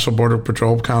of the National Border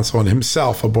Patrol Council and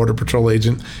himself a Border Patrol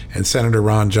agent, and Senator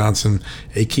Ron Johnson,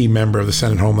 a key member of the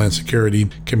Senate Homeland Security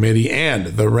Committee and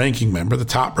the ranking member, the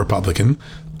top Republican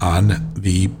on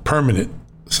the permanent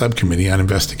subcommittee on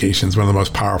investigations, one of the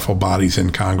most powerful bodies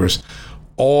in Congress.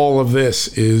 All of this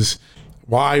is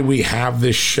why we have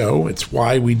this show. It's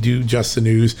why we do Just the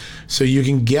News, so you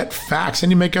can get facts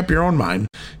and you make up your own mind.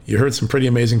 You heard some pretty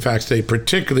amazing facts today,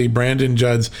 particularly Brandon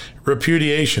Judd's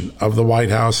repudiation of the White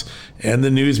House and the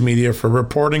news media for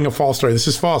reporting a false story. This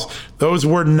is false. Those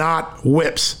were not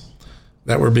whips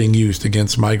that were being used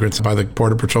against migrants by the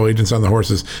Border Patrol agents on the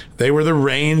horses. They were the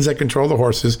reins that control the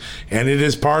horses, and it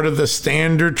is part of the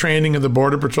standard training of the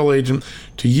Border Patrol agent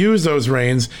to use those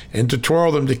reins and to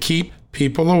twirl them to keep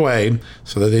people away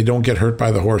so that they don't get hurt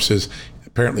by the horses.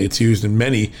 Apparently, it's used in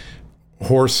many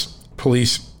horse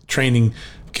police training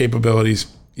capabilities.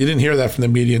 You didn't hear that from the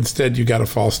media. Instead, you got a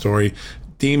false story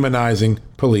demonizing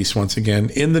police once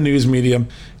again in the news media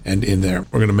and in there.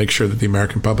 We're going to make sure that the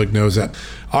American public knows that.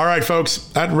 All right, folks,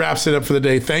 that wraps it up for the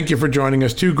day. Thank you for joining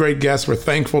us. Two great guests. We're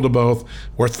thankful to both.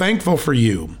 We're thankful for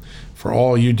you, for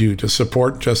all you do to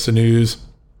support Just the News.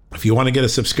 If you want to get a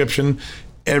subscription,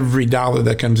 every dollar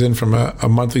that comes in from a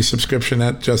monthly subscription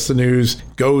at Just the News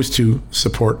goes to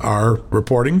support our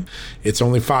reporting. It's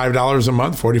only $5 a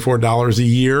month, $44 a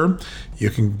year. You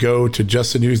can go to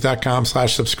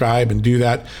justthenews.com/subscribe and do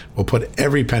that. We'll put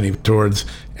every penny towards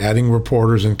adding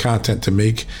reporters and content to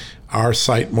make our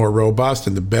site more robust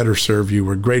and to better serve you.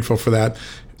 We're grateful for that.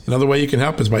 Another way you can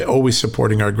help is by always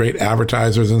supporting our great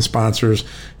advertisers and sponsors.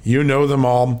 You know them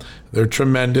all. They're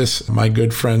tremendous. My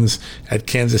good friends at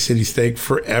Kansas City Steak,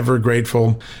 forever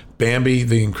grateful. Bambi,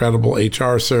 the incredible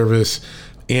HR service.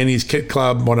 Annie's Kit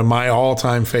Club, one of my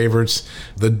all-time favorites.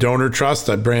 The Donor Trust,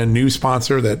 a brand new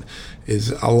sponsor that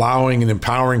is allowing and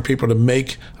empowering people to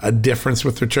make a difference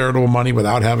with their charitable money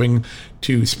without having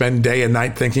to spend day and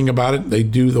night thinking about it. They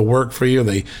do the work for you.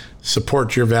 They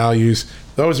support your values.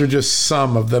 Those are just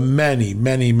some of the many,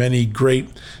 many, many great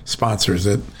sponsors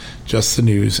that Just the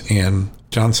News and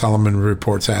John Solomon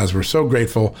Reports has. We're so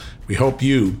grateful. We hope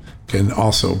you can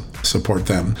also support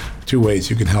them. 2 ways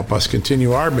you can help us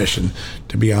continue our mission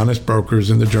to be honest brokers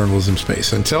in the journalism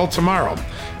space. Until tomorrow,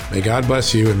 may God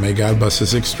bless you, and may God bless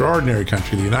this extraordinary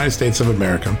country, the United States of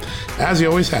America, as he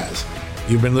always has.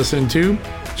 You've been listening to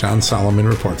John Solomon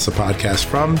Reports, the podcast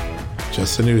from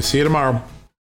Just the News. See you tomorrow.